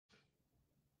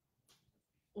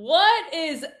What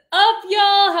is up,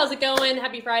 y'all? How's it going?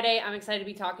 Happy Friday. I'm excited to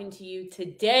be talking to you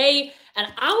today. And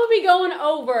I'm going to be going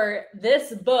over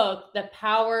this book, The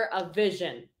Power of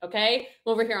Vision. Okay?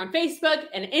 I'm over here on Facebook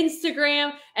and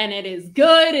Instagram, and it is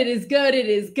good. It is good. It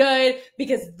is good.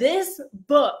 Because this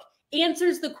book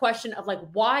answers the question of, like,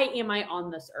 why am I on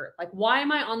this earth? Like, why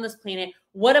am I on this planet?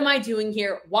 What am I doing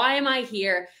here? Why am I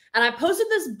here? And I posted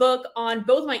this book on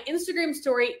both my Instagram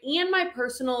story and my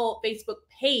personal Facebook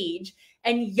page.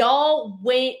 And y'all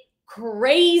went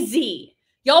crazy.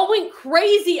 Y'all went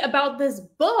crazy about this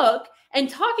book and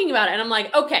talking about it. And I'm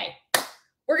like, okay,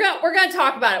 we're gonna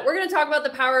talk about it. We're gonna talk about the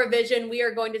power of vision. We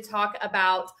are going to talk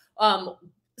about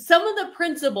some of the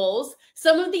principles,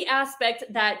 some of the aspects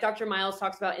that Dr. Myles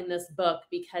talks about in this book,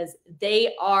 because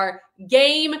they are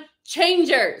game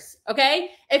changers. Okay.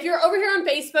 If you're over here on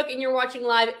Facebook and you're watching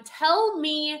live, tell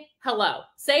me hello.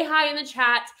 Say hi in the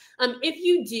chat. If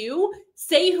you do,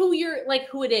 say who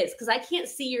it is, because I can't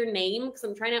see your name because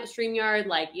I'm trying out StreamYard,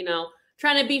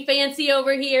 trying to be fancy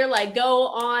over here, go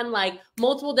on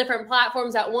multiple different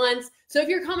platforms at once. So if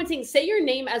you're commenting, say your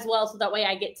name as well, so that way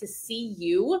I get to see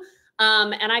you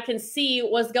and I can see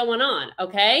what's going on,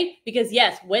 okay? Because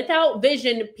yes, without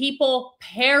vision, people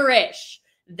perish.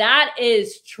 That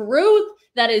is truth.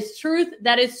 That is truth.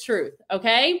 That is truth,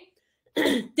 okay?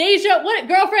 Deja, what,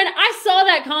 girlfriend? I saw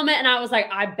that comment and I was like,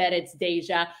 I bet it's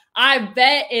Deja. I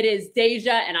bet it is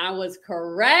Deja, and I was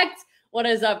correct. What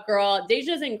is up, girl?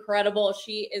 Deja's incredible.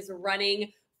 She is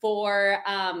running for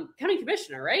county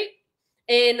commissioner, right?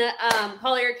 In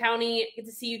Collier County. Get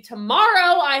to see you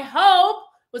tomorrow, I hope.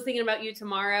 Was thinking about you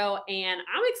tomorrow, and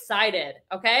I'm excited,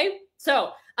 okay?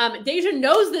 So Deja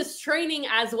knows this training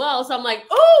as well, so I'm like,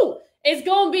 oh, it's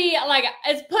going to be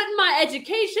it's putting my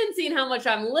education, seeing how much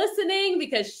I'm listening,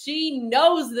 because she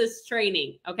knows this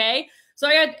training, okay? So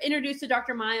I got introduced to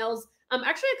Dr. Myles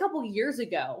actually a couple years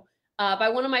ago by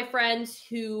one of my friends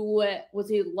who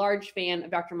was a large fan of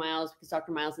Dr. Myles, because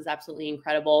Dr. Myles is absolutely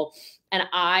incredible. And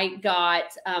I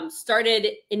got started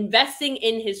investing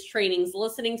in his trainings,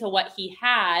 listening to what he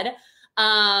had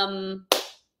a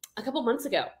couple months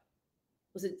ago.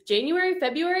 Was it January,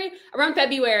 February? Around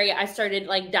February, I started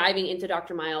diving into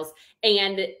Dr. Myles,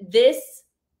 and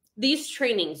these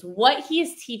trainings, what he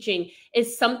is teaching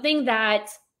is something that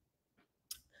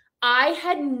I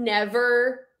had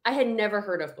never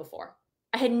heard of before.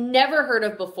 I had never heard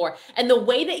of before. And the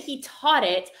way that he taught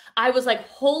it, I was like,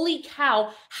 holy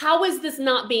cow, how is this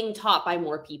not being taught by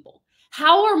more people?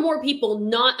 How are more people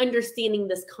not understanding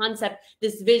this concept,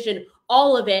 this vision,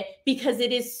 all of it? Because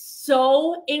it is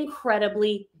so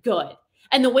incredibly good.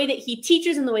 And the way that he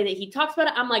teaches and the way that he talks about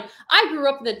it, I'm like, I grew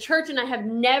up in the church and I've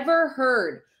never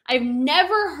heard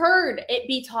it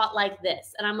be taught like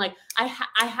this. And I'm like, I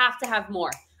have to have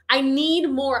more. I need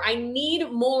more. I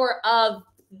need more of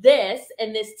this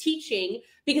and this teaching,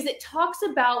 because it talks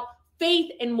about faith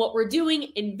and what we're doing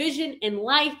in vision in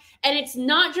life. And it's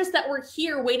not just that we're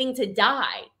here waiting to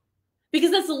die,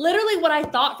 because that's literally what I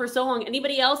thought for so long.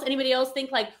 Anybody else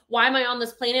think why am I on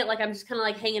this planet? I'm just kind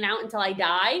of hanging out until I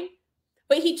die.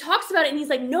 But he talks about it and he's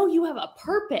like, no, you have a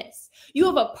purpose. You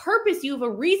have a purpose. You have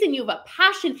a reason. You have a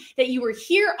passion that you were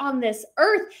here on this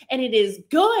earth, and it is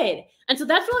good. And so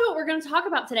that's really what we're going to talk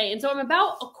about today. And so I'm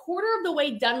about a quarter of the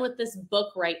way done with this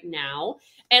book right now.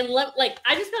 And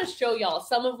I just got to show y'all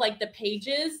some of the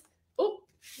pages. Oh,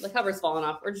 the cover's falling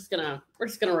off. We're just going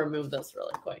to remove this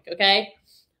really quick. Okay.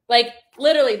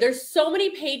 Literally, there's so many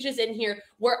pages in here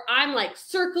where I'm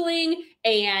circling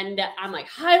and I'm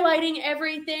highlighting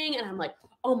everything. And I'm like,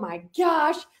 oh my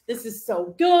gosh, this is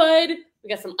so good. We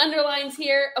got some underlines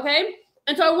here. Okay.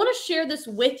 And so I want to share this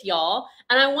with y'all,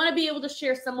 and I want to be able to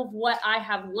share some of what I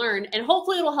have learned, and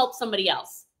hopefully it'll help somebody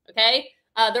else. Okay.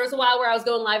 There was a while where I was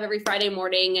going live every Friday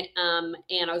morning,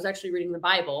 and I was actually reading the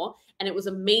Bible, and it was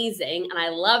amazing, and I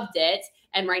loved it.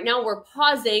 And right now we're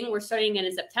pausing. We're starting again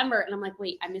in September, and I'm like,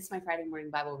 wait, I missed my Friday morning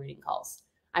Bible reading calls.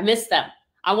 I missed them.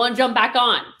 I want to jump back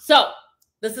on. So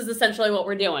this is essentially what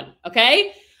we're doing.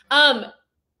 Okay.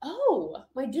 Oh,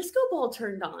 my disco ball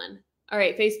turned on. All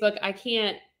right, Facebook, I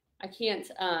can't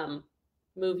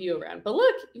move you around, but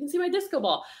look, you can see my disco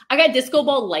ball. I got disco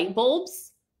ball light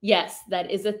bulbs. Yes, that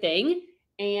is a thing.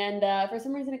 And for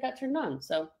some reason it got turned on.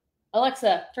 So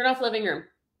Alexa, turn off living room.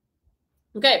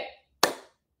 Okay.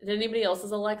 Did anybody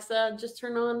else's Alexa just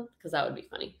turn on? Because that would be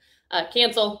funny.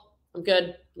 Cancel. I'm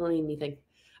good. I don't need anything.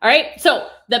 All right. So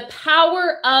the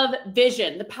power of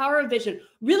vision,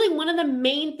 really one of the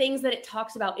main things that it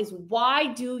talks about is,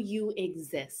 why do you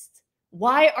exist?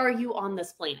 Why are you on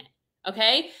this planet?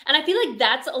 Okay. And I feel like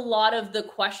that's a lot of the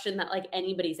question that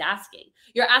anybody's asking.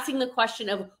 You're asking the question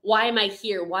of, why am I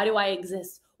here? Why do I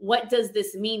exist? what does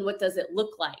this mean? What does it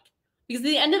look like? Because at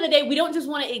the end of the day, we don't just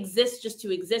want to exist just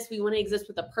to exist. We want to exist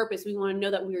with a purpose. We want to know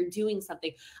that we are doing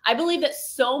something. I believe that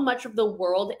so much of the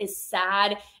world is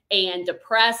sad and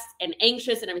depressed and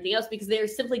anxious and everything else because they're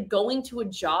simply going to a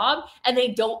job and they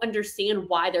don't understand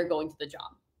why they're going to the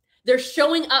job. They're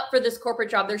showing up for this corporate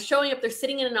job. They're showing up, they're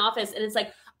sitting in an office, and it's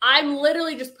like, I'm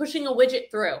literally just pushing a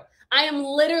widget through. I am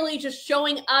literally just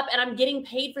showing up and I'm getting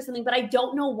paid for something, but I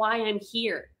don't know why I'm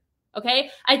here. Okay.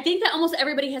 I think that almost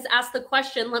everybody has asked the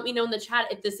question, let me know in the chat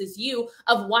if this is you,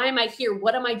 of why am I here?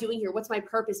 What am I doing here? What's my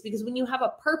purpose? Because when you have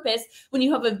a purpose, when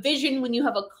you have a vision, when you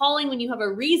have a calling, when you have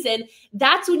a reason,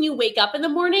 that's when you wake up in the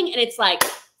morning and it's like,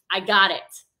 I got it.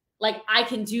 Like, I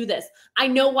can do this. I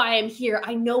know why I'm here.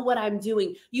 I know what I'm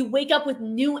doing. You wake up with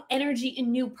new energy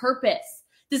and new purpose.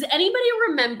 Does anybody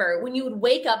remember when you would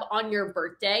wake up on your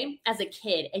birthday as a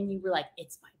kid and you were like,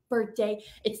 it's my birthday.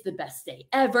 It's the best day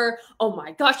ever. Oh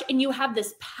my gosh. And you have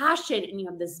this passion and you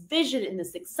have this vision and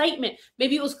this excitement.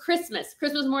 Maybe it was Christmas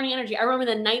morning energy. I remember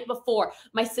the night before,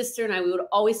 my sister and I, we would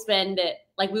always spend it,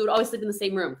 like we would always sleep in the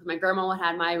same room because my grandma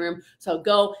had my room. So I'd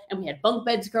go and we had bunk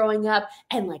beds growing up.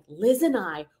 And like Liz and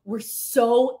I were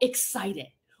so excited.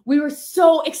 We were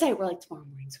so excited. We're like, tomorrow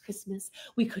morning's Christmas.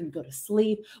 We couldn't go to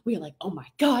sleep. We were like, oh my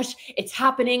gosh, it's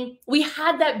happening. We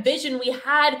had that vision. We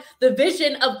had the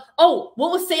vision of, oh,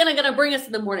 what was Santa going to bring us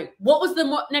in the morning? What was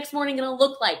the next morning going to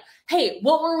look like? Hey,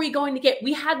 what were we going to get?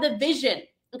 We had the vision.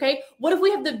 Okay. What if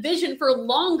we have the vision for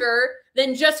longer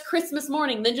than just Christmas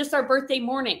morning, than just our birthday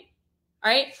morning?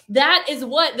 All right. That is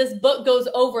what this book goes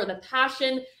over, the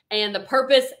passion and the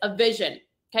purpose of vision.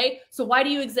 Okay. So why do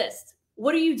you exist?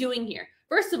 What are you doing here?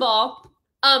 First of all,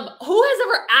 who has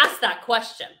ever asked that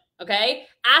question? Okay.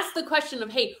 Ask the question of,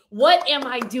 hey, what am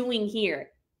I doing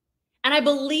here? And I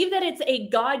believe that it's a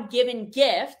God-given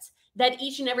gift that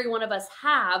each and every one of us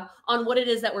have on what it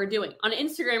is that we're doing. On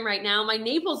Instagram right now, my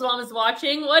Naples mom is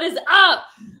watching. What is up?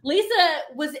 Lisa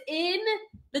was in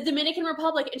the Dominican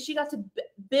Republic and she got to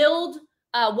build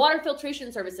water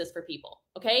filtration services for people.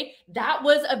 Okay. That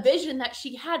was a vision that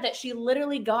she had that she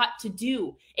literally got to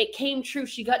do. It came true.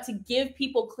 She got to give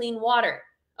people clean water.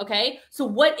 Okay. So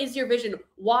what is your vision?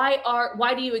 Why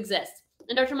do you exist?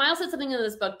 And Dr. Myles said something in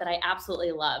this book that I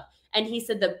absolutely love. And he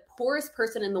said, the poorest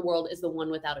person in the world is the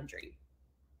one without a dream.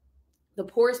 The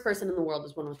poorest person in the world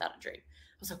is one without a dream.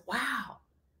 I was like, wow.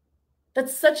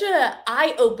 That's such an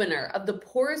eye-opener of the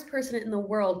poorest person in the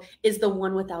world is the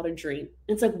one without a dream.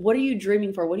 It's like, what are you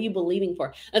dreaming for? What are you believing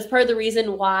for? That's part of the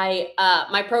reason why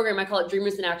my program, I call it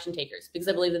Dreamers and Action Takers, because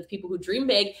I believe that the people who dream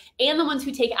big and the ones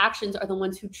who take actions are the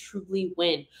ones who truly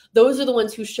win. Those are the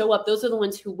ones who show up. Those are the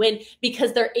ones who win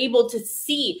because they're able to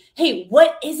see, hey,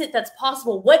 what is it that's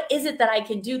possible? What is it that I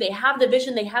can do? They have the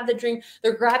vision. They have the dream.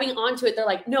 They're grabbing onto it. They're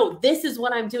like, no, this is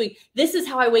what I'm doing. This is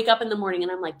how I wake up in the morning.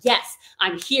 And I'm like, yes,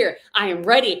 I'm here. I am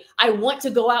ready. I want to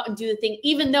go out and do the thing,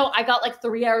 even though I got like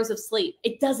 3 hours of sleep.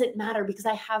 It doesn't matter because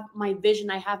I have my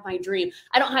vision. I have my dream.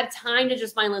 I don't have time to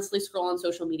just mindlessly scroll on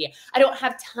social media. I don't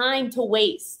have time to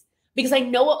waste because I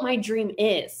know what my dream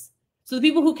is. So the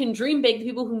people who can dream big, the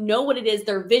people who know what it is,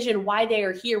 their vision, why they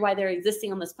are here, why they're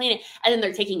existing on this planet, and then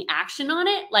they're taking action on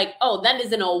it. Like, oh, that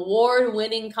is an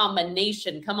award-winning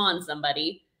combination. Come on,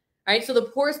 somebody. All right. So the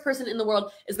poorest person in the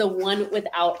world is the one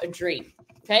without a dream.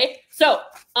 Okay. So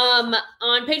on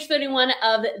page 31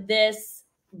 of this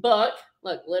book,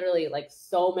 look, literally like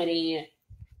so many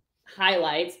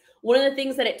highlights. One of the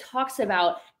things that it talks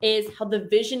about is how the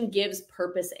vision gives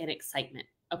purpose and excitement.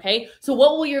 Okay. So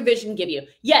what will your vision give you?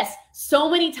 Yes. So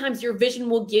many times your vision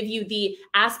will give you the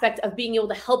aspect of being able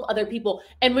to help other people.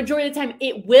 And majority of the time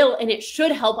it will, and it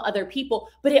should help other people,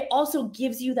 but it also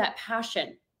gives you that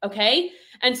passion. Okay.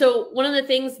 And so one of the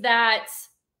things that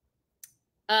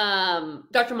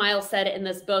Dr. Myles said in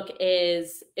this book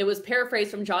is, it was paraphrased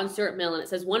from John Stuart Mill, and it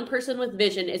says, one person with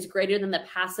vision is greater than the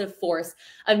passive force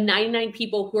of 99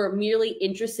 people who are merely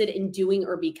interested in doing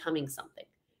or becoming something.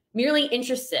 Merely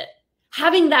interested.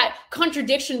 Having that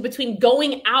contradiction between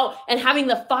going out and having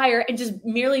the fire and just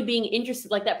merely being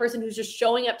interested, like that person who's just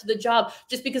showing up to the job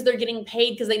just because they're getting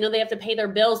paid because they know they have to pay their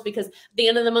bills because at the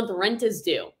end of the month rent is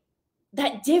due.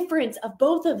 That difference of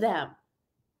both of them.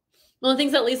 One of the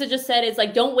things that Lisa just said is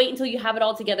like, don't wait until you have it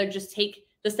all together. Just take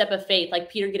the step of faith,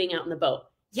 like Peter getting out in the boat.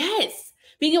 Yes.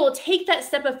 Being able to take that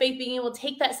step of faith, being able to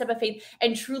take that step of faith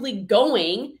and truly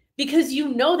going because you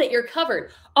know that you're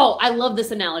covered. Oh, I love this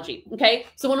analogy. Okay.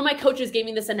 So one of my coaches gave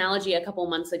me this analogy a couple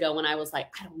months ago when I was like,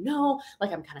 I don't know,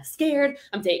 like I'm kind of scared.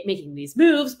 I'm making these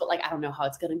moves, but like, I don't know how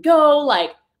it's going to go.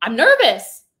 Like I'm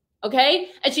nervous. Okay.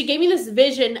 And she gave me this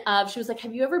vision of, she was like,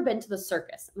 have you ever been to the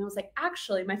circus? And I was like,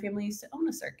 actually, my family used to own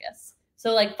a circus.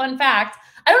 So like, fun fact,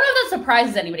 I don't know if that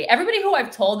surprises anybody. Everybody who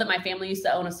I've told that my family used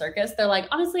to own a circus, they're like,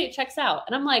 honestly, it checks out.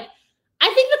 And I'm like,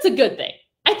 I think that's a good thing.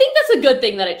 I think that's a good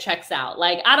thing that it checks out.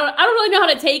 Like, I don't really know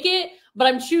how to take it, but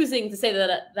I'm choosing to say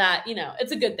that, you know,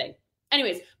 it's a good thing.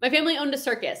 Anyways, my family owned a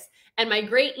circus, and my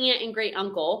great aunt and great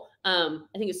uncle, I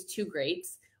think it's two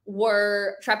greats,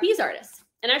 were trapeze artists.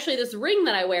 And actually this ring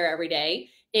that I wear every day,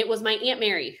 it was my Aunt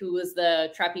Mary, who was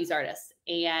the trapeze artist,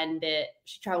 and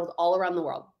she traveled all around the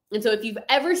world. And so if you've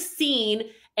ever seen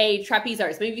a trapeze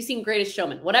artist, maybe you've seen Greatest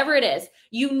Showman, whatever it is,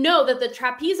 you know that the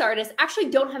trapeze artists actually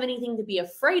don't have anything to be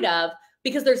afraid of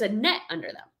because there's a net under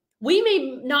them. We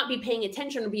may not be paying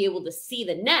attention or be able to see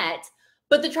the net,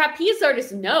 but the trapeze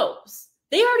artist knows.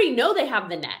 They already know they have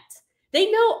the net.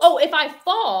 They know, oh, if I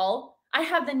fall, I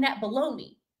have the net below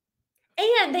me.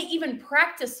 And they even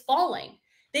practice falling.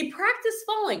 They practice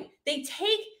falling. They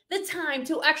take the time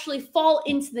to actually fall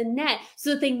into the net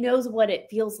so that they know what it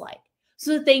feels like,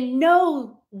 so that they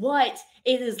know what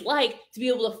it is like to be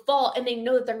able to fall, and they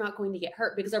know that they're not going to get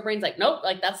hurt because our brain's like, nope,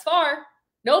 like that's far.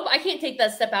 Nope, I can't take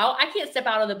that step out. I can't step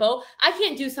out of the boat. I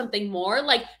can't do something more.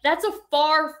 Like, that's a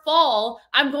far fall.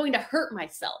 I'm going to hurt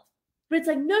myself. But it's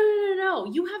like, no.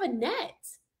 You have a net.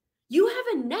 You have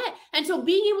a net. And so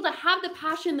being able to have the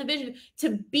passion, the vision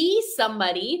to be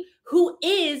somebody who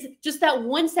is just that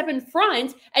one step in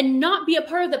front and not be a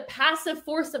part of the passive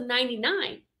force of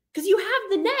 99, because you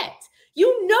have the net.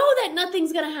 You know that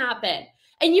nothing's going to happen.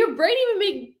 And your brain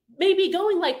even may be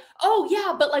going like, oh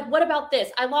yeah, but like, what about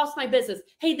this? I lost my business.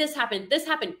 Hey, this happened. This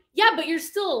happened. Yeah, but you're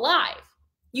still alive.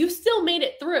 You still made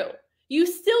it through. You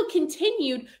still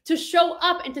continued to show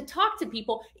up and to talk to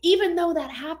people, even though that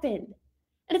happened.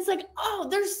 And it's like, oh,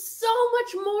 there's so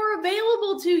much more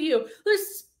available to you.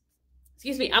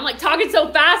 Excuse me, I'm like talking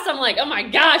so fast. I'm like, oh my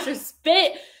gosh, there's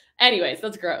spit. Anyways,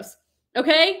 that's gross.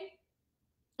 Okay.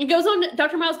 It goes on,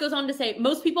 Dr. Myles goes on to say,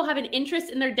 most people have an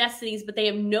interest in their destinies, but they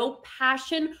have no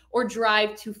passion or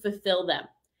drive to fulfill them.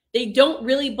 They don't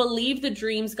really believe the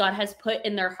dreams God has put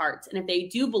in their hearts. And if they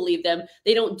do believe them,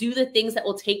 they don't do the things that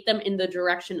will take them in the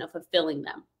direction of fulfilling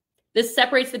them. This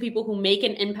separates the people who make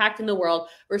an impact in the world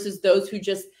versus those who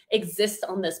just exist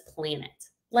on this planet.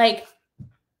 Like,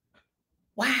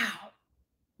 wow.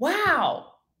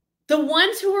 The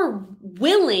ones who are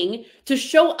willing to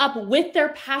show up with their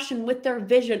passion, with their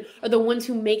vision, are the ones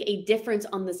who make a difference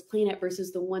on this planet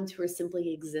versus the ones who are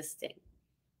simply existing.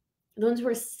 The ones who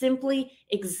are simply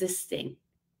existing.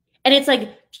 And it's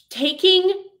like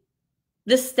taking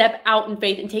the step out in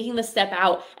faith and taking the step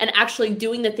out and actually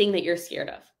doing the thing that you're scared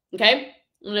of. Okay?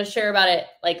 I'm going to share about it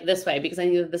like this way, because I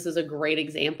think that this is a great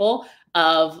example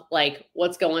of like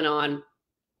what's going on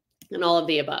and all of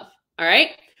the above. All right?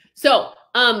 So,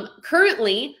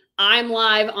 currently I'm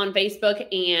live on Facebook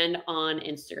and on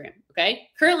Instagram. Okay.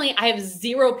 Currently I have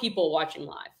 0 people watching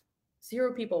live.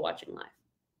 0 people watching live.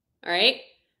 All right.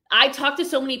 I talk to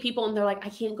so many people and they're like, I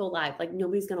can't go live. Like,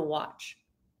 nobody's going to watch.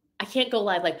 I can't go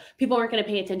live. Like, people aren't going to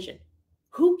pay attention.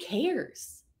 Who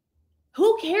cares?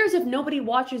 Who cares if nobody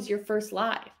watches your first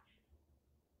live?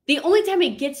 The only time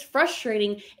it gets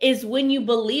frustrating is when you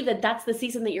believe that that's the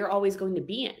season that you're always going to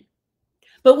be in.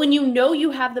 But when you know you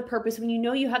have the purpose, when you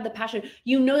know you have the passion,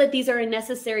 you know that these are a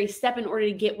necessary step in order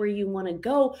to get where you want to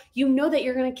go, you know that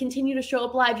you're going to continue to show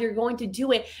up live. You're going to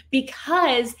do it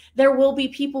because there will be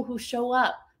people who show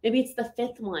up. Maybe it's the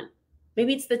 5th one.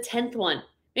 Maybe it's the 10th one.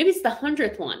 Maybe it's the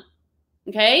 100th one.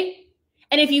 Okay?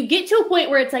 And if you get to a point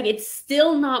where it's like, it's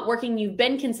still not working, you've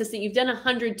been consistent, you've done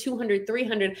 100, 200,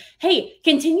 300, hey,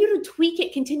 continue to tweak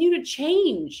it, continue to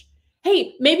change.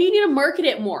 Hey, maybe you need to market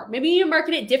it more. Maybe you need to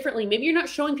market it differently. Maybe you're not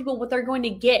showing people what they're going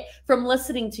to get from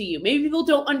listening to you. Maybe people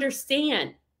don't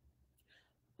understand.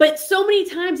 But so many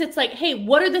times it's like, hey,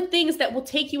 what are the things that will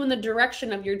take you in the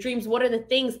direction of your dreams? What are the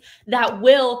things that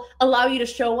will allow you to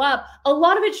show up? A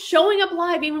lot of it's showing up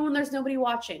live even when there's nobody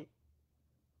watching.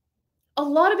 A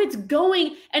lot of it's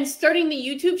going and starting the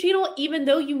YouTube channel even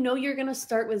though you know you're going to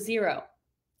start with 0.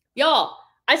 Y'all,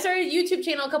 I started a YouTube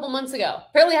channel a couple months ago.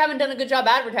 Apparently I haven't done a good job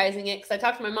advertising it because I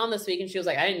talked to my mom this week and she was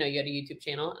like, I didn't know you had a YouTube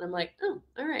channel. And I'm like, oh,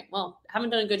 all right. Well, I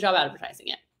haven't done a good job advertising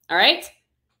it. All right.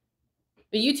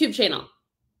 The YouTube channel.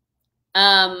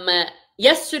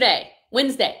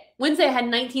 Wednesday, I had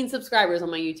 19 subscribers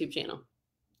on my YouTube channel.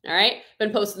 All right.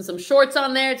 Been posting some shorts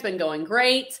on there. It's been going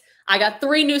great. I got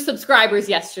 3 new subscribers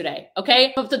yesterday.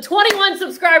 Okay. Up to 21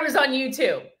 subscribers on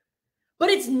YouTube. But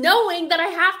it's knowing that I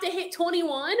have to hit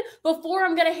 21 before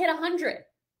I'm going to hit 100.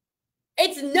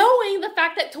 It's knowing the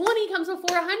fact that 20 comes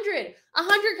before 100.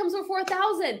 100 comes before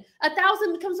 1,000.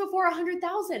 1,000 comes before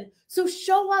 100,000. So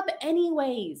show up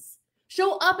anyways.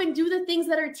 Show up and do the things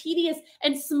that are tedious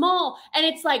and small. And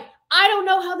it's like, I don't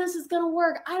know how this is going to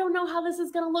work. I don't know how this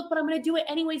is going to look, but I'm going to do it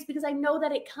anyways because I know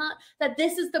that that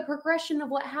this is the progression of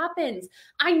what happens.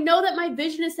 I know that my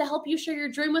vision is to help you share your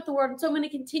dream with the world. And so I'm going to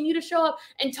continue to show up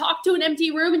and talk to an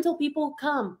empty room until people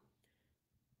come.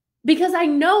 Because I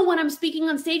know when I'm speaking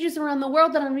on stages around the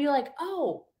world that I'm going to be like,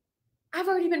 oh, I've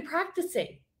already been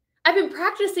practicing. I've been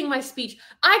practicing my speech.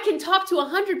 I can talk to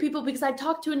 100 people because I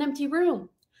talked to an empty room.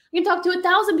 I can talk to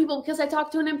 1,000 people because I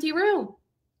talked to an empty room.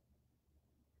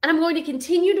 And I'm going to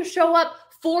continue to show up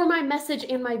for my message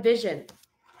and my vision.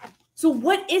 So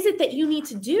what is it that you need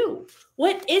to do?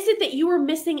 What is it that you are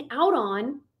missing out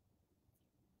on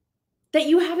that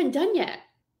you haven't done yet?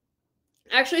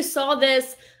 I actually saw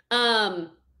this,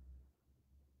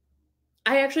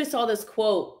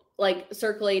 quote like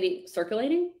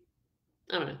circulating.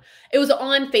 I don't know. It was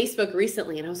on Facebook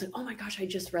recently and I was like, oh my gosh, I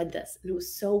just read this. And it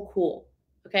was so cool.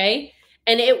 Okay.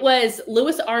 And it was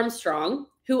Louis Armstrong,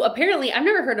 who apparently, I've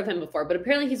never heard of him before, but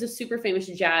apparently he's a super famous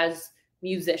jazz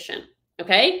musician.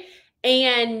 Okay.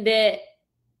 And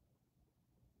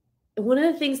one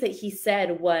of the things that he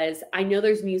said was, I know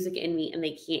there's music in me and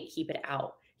they can't keep it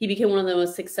out. He became one of the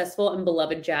most successful and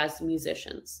beloved jazz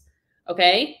musicians.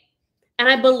 Okay. And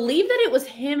I believe that it was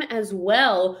him as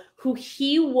well, who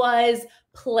he was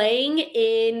playing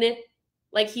in,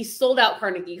 like he sold out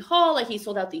Carnegie Hall, like he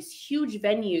sold out these huge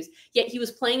venues, yet he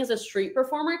was playing as a street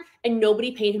performer and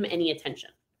nobody paid him any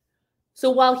attention. So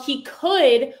while he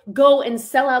could go and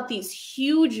sell out these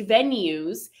huge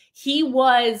venues, he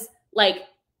was like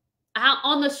out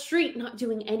on the street, not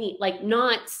doing any, like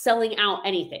not selling out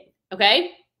anything.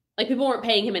 Okay. Like people weren't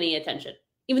paying him any attention,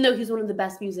 even though he's one of the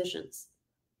best musicians.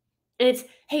 And it's,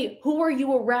 hey, who are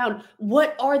you around?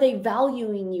 What are they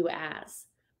valuing you as?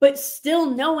 But still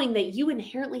knowing that you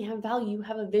inherently have value, you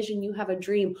have a vision, you have a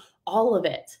dream, all of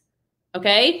it.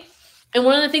 Okay? And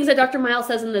one of the things that Dr. Myles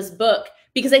says in this book,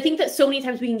 because I think that so many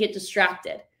times we can get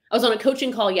distracted. I was on a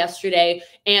coaching call yesterday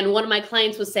and one of my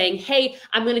clients was saying, hey,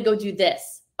 I'm going to go do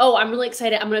this. Oh, I'm really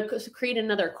excited. I'm going to create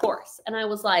another course. And I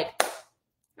was like,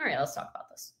 all right, let's talk about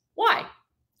this. Why?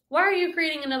 Why are you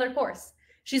creating another course?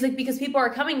 She's like, because people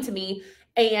are coming to me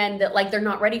and like, they're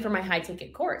not ready for my high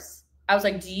ticket course. I was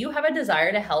like, do you have a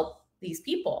desire to help these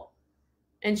people?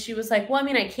 And she was like, well, I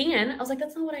mean, I can. I was like,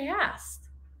 that's not what I asked.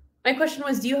 My question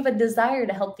was, do you have a desire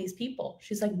to help these people?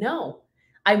 She's like, no.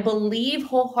 I believe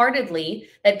wholeheartedly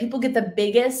that people get the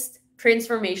biggest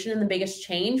transformation and the biggest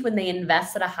change when they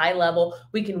invest at a high level.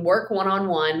 We can work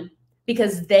one-on-one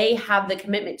because they have the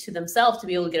commitment to themselves to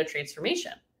be able to get a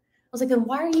transformation. I was like, then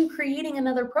why are you creating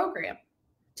another program?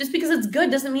 Just because it's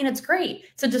good doesn't mean it's great.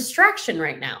 It's a distraction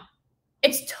right now.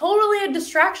 It's totally a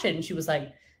distraction. She was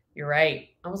like, you're right.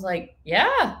 I was like,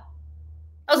 yeah.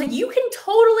 I was like, you can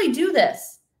totally do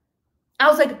this. I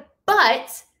was like,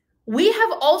 but we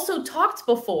have also talked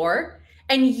before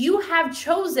and you have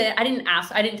chosen, I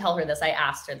didn't tell her this. I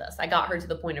asked her this. I got her to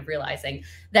the point of realizing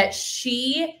that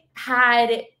she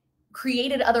had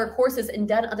created other courses and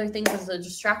done other things as a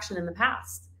distraction in the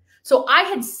past. So I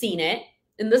had seen it.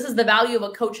 And this is the value of a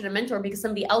coach and a mentor because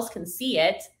somebody else can see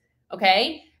it,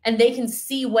 okay? And they can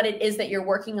see what it is that you're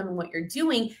working on and what you're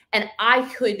doing. And I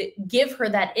could give her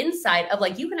that insight of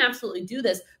like, you can absolutely do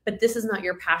this, but this is not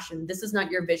your passion. This is not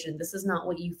your vision. This is not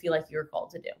what you feel like you're called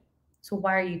to do. So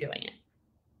why are you doing it?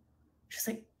 She's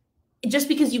like, just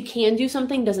because you can do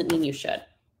something doesn't mean you should,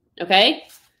 okay?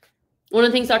 One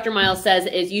of the things Dr. Myles says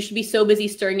is you should be so busy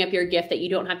stirring up your gift that you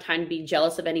don't have time to be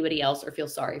jealous of anybody else or feel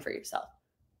sorry for yourself.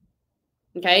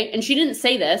 Okay. And she didn't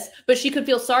say this, but she could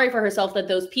feel sorry for herself that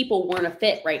those people weren't a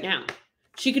fit right now.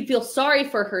 She could feel sorry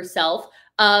for herself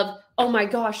of, oh my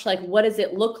gosh, like, what does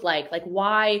it look like? Like,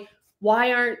 why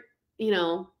aren't,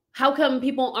 how come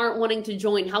people aren't wanting to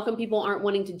join? How come people aren't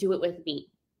wanting to do it with me?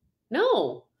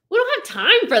 No, we don't have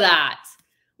time for that.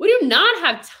 We do not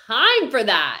have time for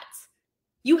that.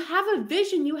 You have a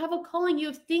vision. You have a calling. You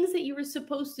have things that you were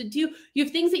supposed to do. You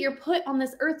have things that you're put on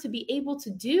this earth to be able to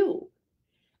do.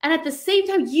 And at the same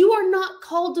time, you are not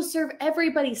called to serve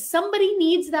everybody. Somebody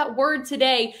needs that word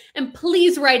today, and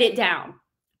please write it down.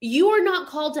 You are not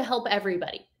called to help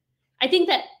everybody. I think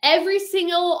that every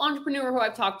single entrepreneur who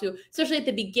I've talked to, especially at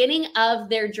the beginning of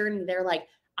their journey, they're like,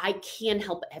 I can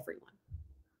help everyone.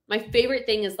 My favorite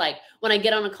thing is like when I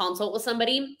get on a consult with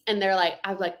somebody and they're like,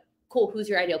 I'm like, cool, who's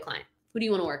your ideal client? Who do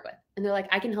you want to work with? And they're like,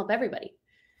 I can help everybody.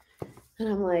 And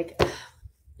I'm like,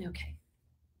 okay,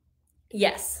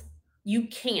 yes. You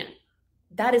can.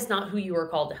 That is not who you are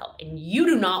called to help. And you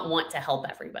do not want to help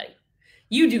everybody.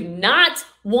 You do not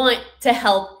want to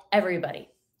help everybody.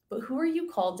 But who are you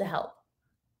called to help?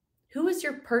 Who is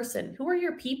your person? Who are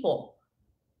your people?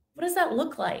 What does that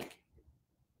look like?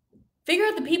 Figure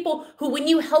out the people who, when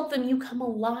you help them, you come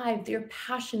alive. Your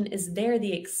passion is there,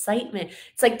 the excitement.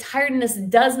 It's like tiredness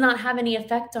does not have any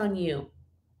effect on you.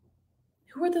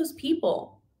 Who are those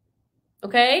people?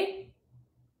 Okay?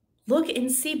 Look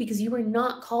and see, because you are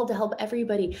not called to help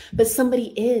everybody, but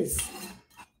somebody is.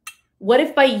 What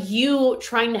if by you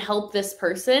trying to help this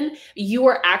person, you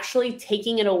are actually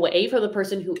taking it away from the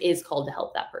person who is called to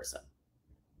help that person?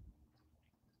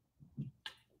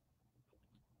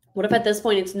 What if at this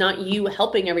point, it's not you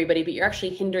helping everybody, but you're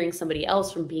actually hindering somebody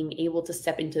else from being able to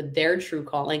step into their true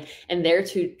calling and their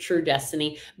true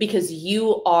destiny, because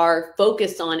you are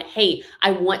focused on, hey,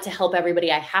 I want to help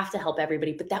everybody. I have to help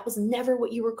everybody. But that was never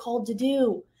what you were called to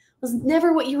do. It was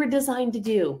never what you were designed to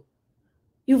do.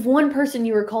 You have one person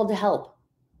you were called to help.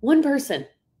 One person.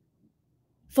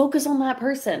 Focus on that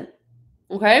person.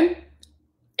 Okay?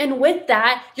 And with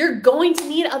that, you're going to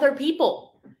need other people.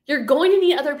 You're going to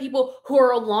need other people who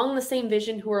are along the same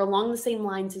vision, who are along the same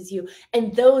lines as you.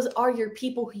 And those are your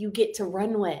people who you get to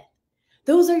run with.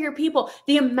 Those are your people.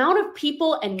 The amount of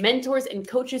people and mentors and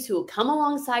coaches who have come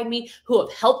alongside me, who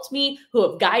have helped me, who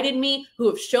have guided me, who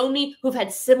have shown me, who have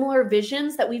had similar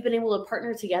visions that we've been able to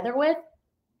partner together with.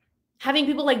 Having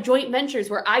people like joint ventures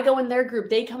where I go in their group,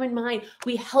 they come in mine.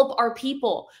 We help our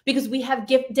people because we have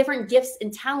different gifts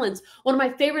and talents. One of my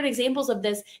favorite examples of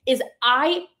this is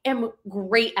I am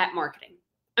great at marketing.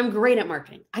 I'm great at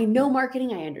marketing. I know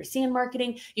marketing. I understand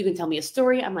marketing. You can tell me a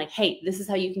story. I'm like, hey, this is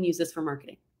how you can use this for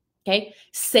marketing. Okay.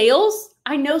 Sales.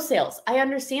 I know sales. I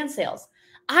understand sales.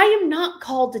 I am not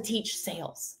called to teach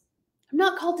sales. I'm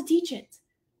not called to teach it.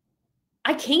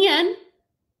 I can.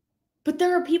 But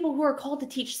there are people who are called to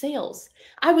teach sales.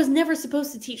 I was never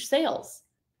supposed to teach sales.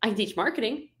 I can teach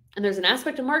marketing, and there's an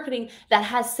aspect of marketing that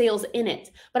has sales in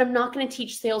it, but I'm not going to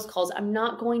teach sales calls. I'm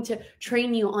not going to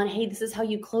train you on, hey, this is how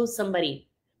you close somebody.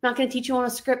 I'm not going to teach you on a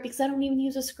script because I don't even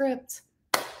use a script.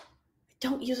 I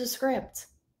don't use a script.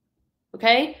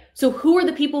 Okay? So who are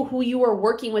the people who you are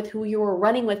working with, who you are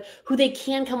running with, who they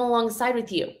can come alongside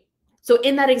with you? So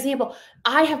in that example,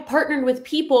 I have partnered with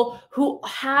people who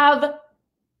have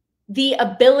the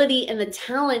ability and the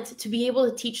talent to be able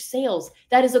to teach sales.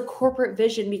 That is a corporate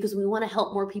vision because we want to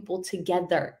help more people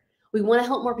together. We want to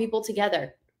help more people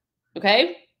together.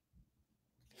 Okay?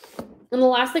 And the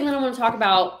last thing that I want to talk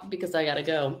about, because I got to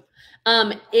go,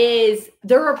 is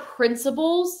there are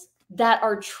principles that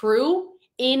are true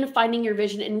in finding your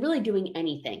vision and really doing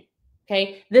anything.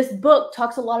 Okay? This book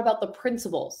talks a lot about the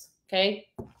principles. Okay?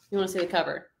 You want to see the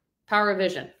cover? Power of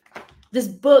Vision. This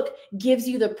book gives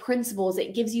you the principles,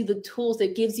 it gives you the tools,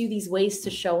 it gives you these ways to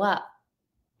show up.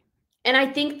 And I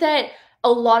think that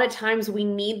a lot of times we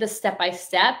need the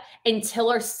step-by-step until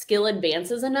our skill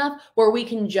advances enough where we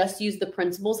can just use the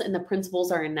principles and the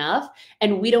principles are enough.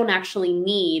 And we don't actually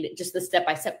need just the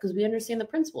step-by-step because we understand the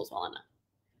principles well enough.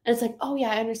 And it's like, oh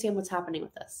yeah, I understand what's happening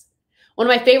with this. One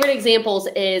of my favorite examples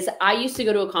is I used to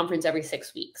go to a conference every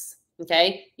 6 weeks.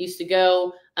 Okay. Used to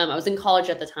go, I was in college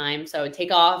at the time. So I would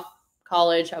take off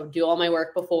college. I would do all my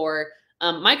work before.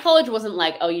 My college wasn't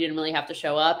like, oh, you didn't really have to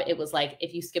show up. It was like,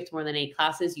 if you skipped more than 8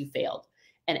 classes, you failed.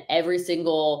 And every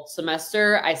single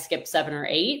semester I skipped 7 or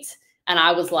 8. And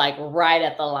I was like right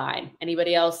at the line.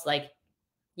 Anybody else? Like,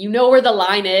 you know where the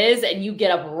line is and you get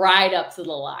up right up to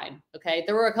the line. Okay.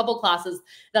 There were a couple classes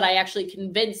that I actually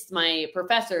convinced my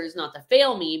professors not to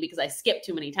fail me because I skipped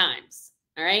too many times.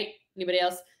 All right. Anybody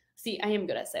else? See, I am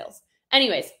good at sales.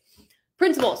 Anyways,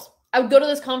 principles. I would go to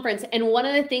this conference, and one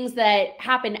of the things that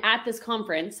happened at this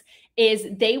conference is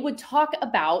they would talk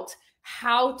about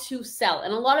how to sell.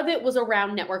 And a lot of it was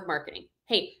around network marketing.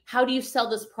 Hey, how do you sell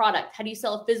this product? How do you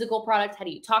sell a physical product? How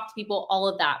do you talk to people? All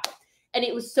of that. And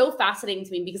it was so fascinating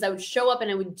to me because I would show up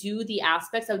and I would do the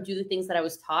aspects. I would do the things that I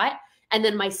was taught. And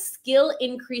then my skill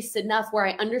increased enough where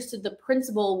I understood the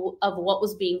principle of what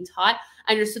was being taught.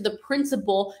 I understood the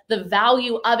principle, the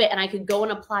value of it, and I could go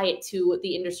and apply it to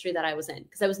the industry that I was in.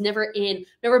 Because I was never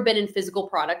been in physical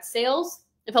product sales.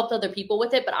 I've helped other people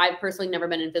with it, but I've personally never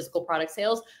been in physical product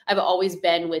sales. I've always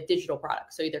been with digital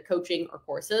products, so either coaching or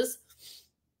courses.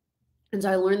 And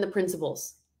so I learned the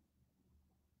principles.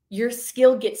 Your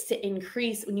skill gets to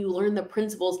increase when you learn the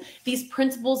principles. These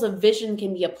principles of vision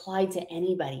can be applied to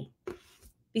anybody.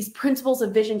 These principles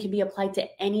of vision can be applied to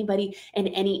anybody in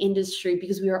any industry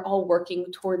because we are all working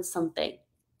towards something.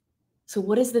 So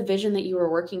what is the vision that you are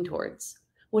working towards?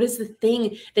 What is the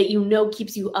thing that you know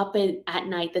keeps you up at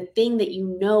night? The thing that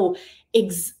you know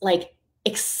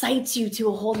excites you to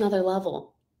a whole nother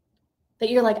level? That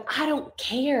you're like, I don't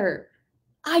care.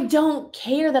 I don't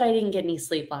care that I didn't get any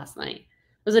sleep last night.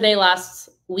 It was a day last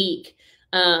week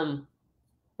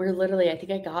where literally I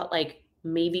think I got like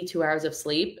maybe 2 hours of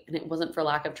sleep, and it wasn't for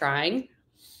lack of trying.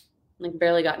 Like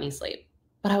barely got any sleep.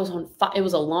 But I was on fire. It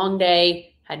was a long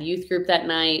day. Had youth group that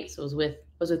night, so I was with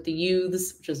the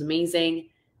youths, which was amazing.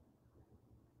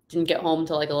 Didn't get home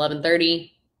till like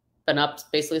 11:30. Been up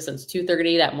basically since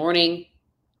 2:30 that morning.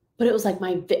 But it was like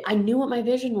I knew what my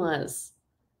vision was.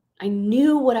 I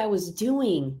knew what I was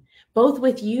doing, both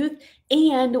with youth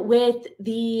and with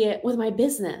my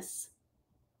business.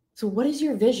 So what is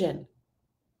your vision?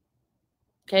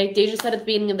 Okay, Deja said at the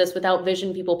beginning of this, without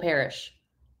vision, people perish.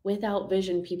 Without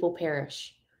vision, people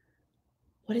perish.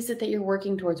 What is it that you're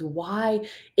working towards? Why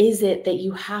is it that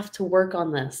you have to work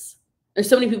on this? There's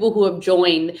so many people who have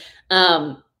joined,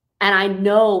 and I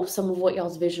know some of what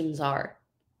y'all's visions are.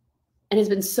 And it's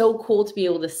been so cool to be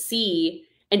able to see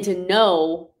and to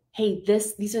know, hey,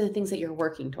 these are the things that you're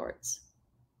working towards.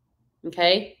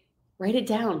 Okay? Write it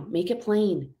down. Make it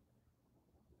plain.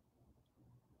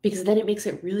 Because then it makes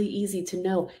it really easy to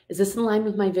know, is this in line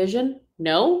with my vision?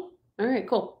 No? All right,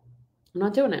 cool. I'm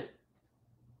not doing it.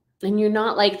 And you're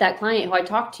not like that client who I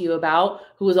talked to you about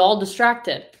who was all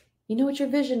distracted. You know what your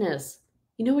vision is.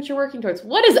 You know what you're working towards.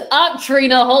 What is up,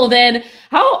 Trina Holden?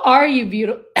 How are you,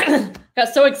 beautiful?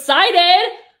 Got so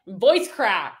excited. Voice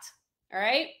cracked. All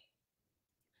right.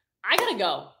 I gotta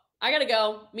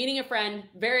go. Meeting a friend.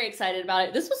 Very excited about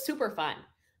it. This was super fun.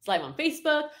 It's live on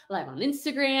Facebook, live on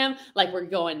Instagram. Like we're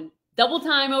going double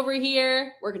time over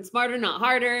here. Working smarter, not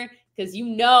harder. Because you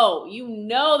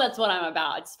know that's what I'm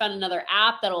about. I just found another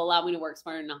app that'll allow me to work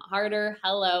smarter, not harder.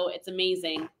 Hello, it's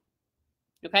amazing.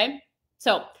 Okay,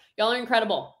 so y'all are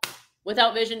incredible.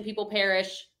 Without vision, people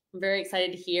perish. I'm very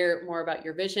excited to hear more about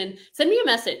your vision. Send me a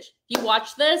message. If you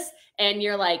watch this and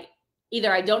you're like,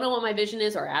 either I don't know what my vision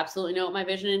is or I absolutely know what my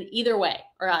vision is, either way,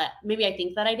 or maybe I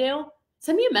think that I do,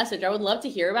 send me a message. I would love to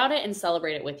hear about it and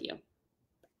celebrate it with you.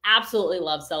 Absolutely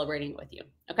love celebrating it with you.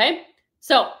 Okay,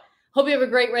 so hope you have a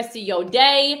great rest of your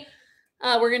day.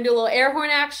 We're going to do a little air horn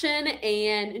action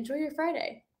and enjoy your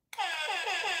Friday.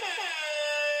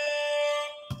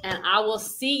 And I will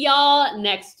see y'all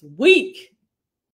next week.